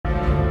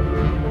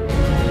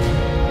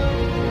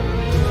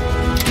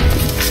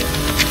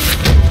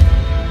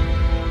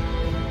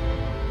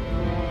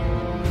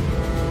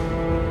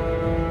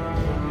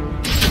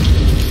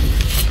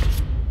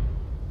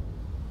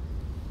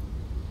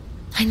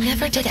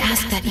did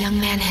ask that young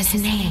man his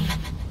name,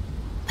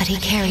 but he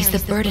carries the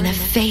burden of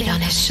fate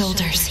on his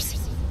shoulders.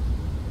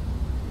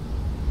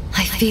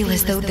 I feel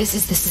as though this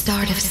is the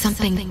start of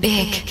something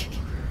big.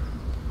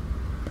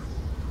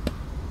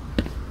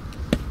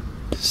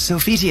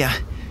 Sophitia,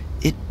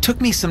 it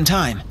took me some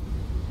time,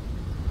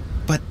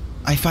 but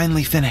I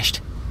finally finished.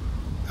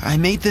 I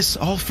made this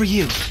all for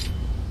you.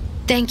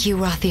 Thank you,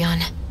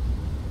 Rothion.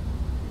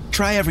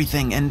 Try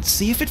everything and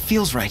see if it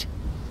feels right.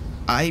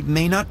 I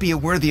may not be a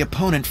worthy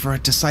opponent for a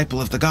disciple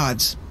of the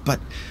gods, but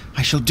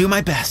I shall do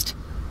my best.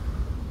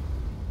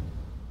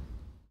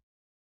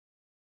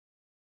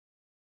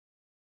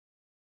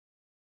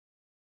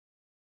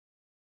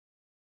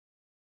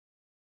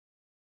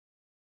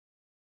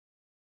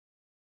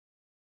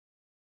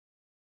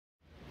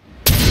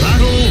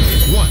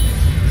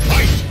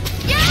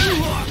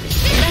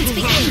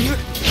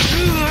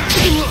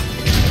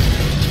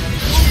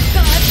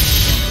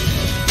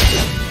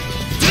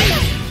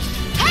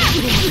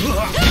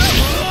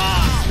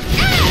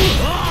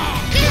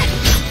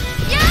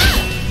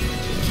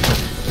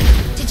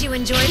 Did you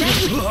enjoy that?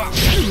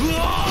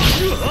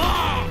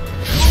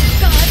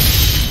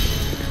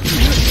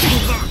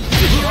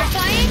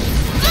 Purifying?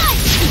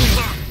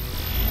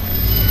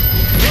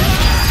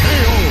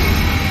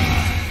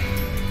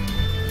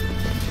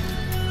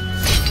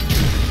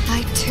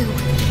 I too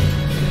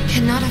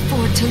cannot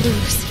afford to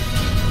lose.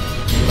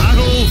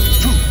 Battle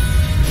 2.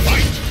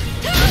 Fight!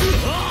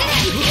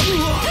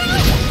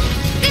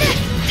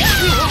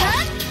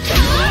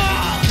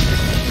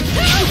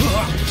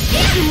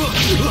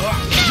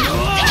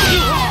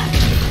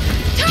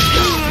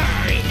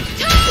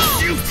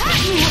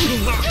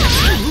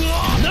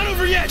 Not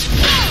over yet!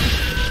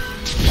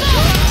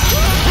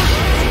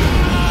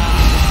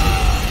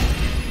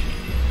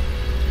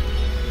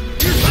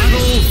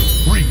 Battle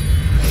 3.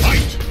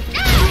 Fight!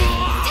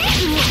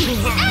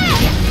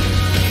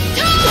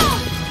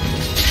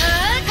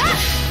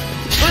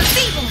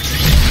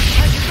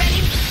 Are you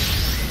ready?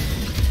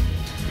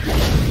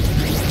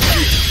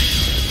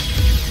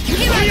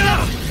 Here I go!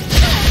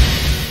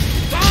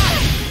 Are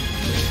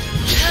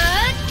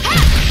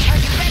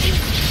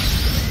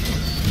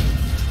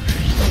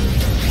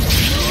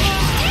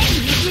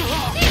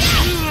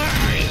you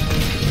ready?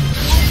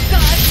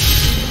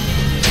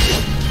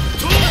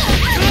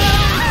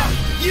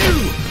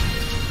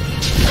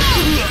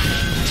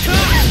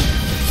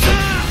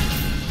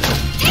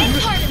 Take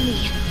part of me!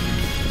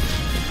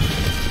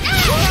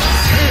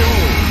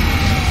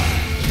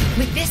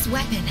 With this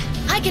weapon,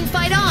 I can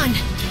fight on!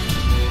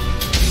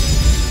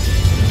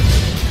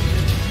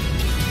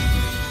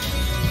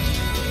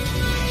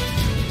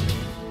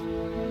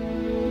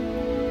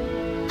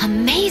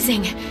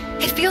 Amazing!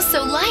 It feels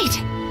so light!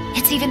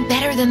 It's even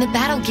better than the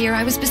battle gear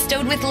I was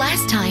bestowed with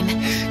last time.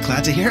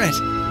 Glad to hear it.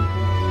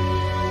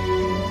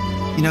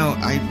 You know,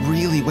 I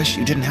really wish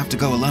you didn't have to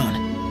go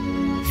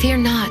alone. Fear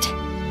not.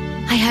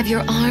 I have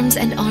your arms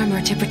and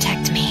armor to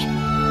protect me.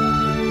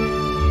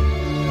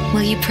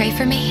 Will you pray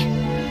for me?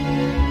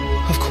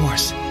 Of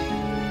course.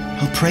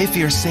 I'll pray for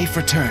your safe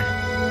return.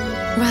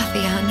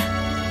 Rothion.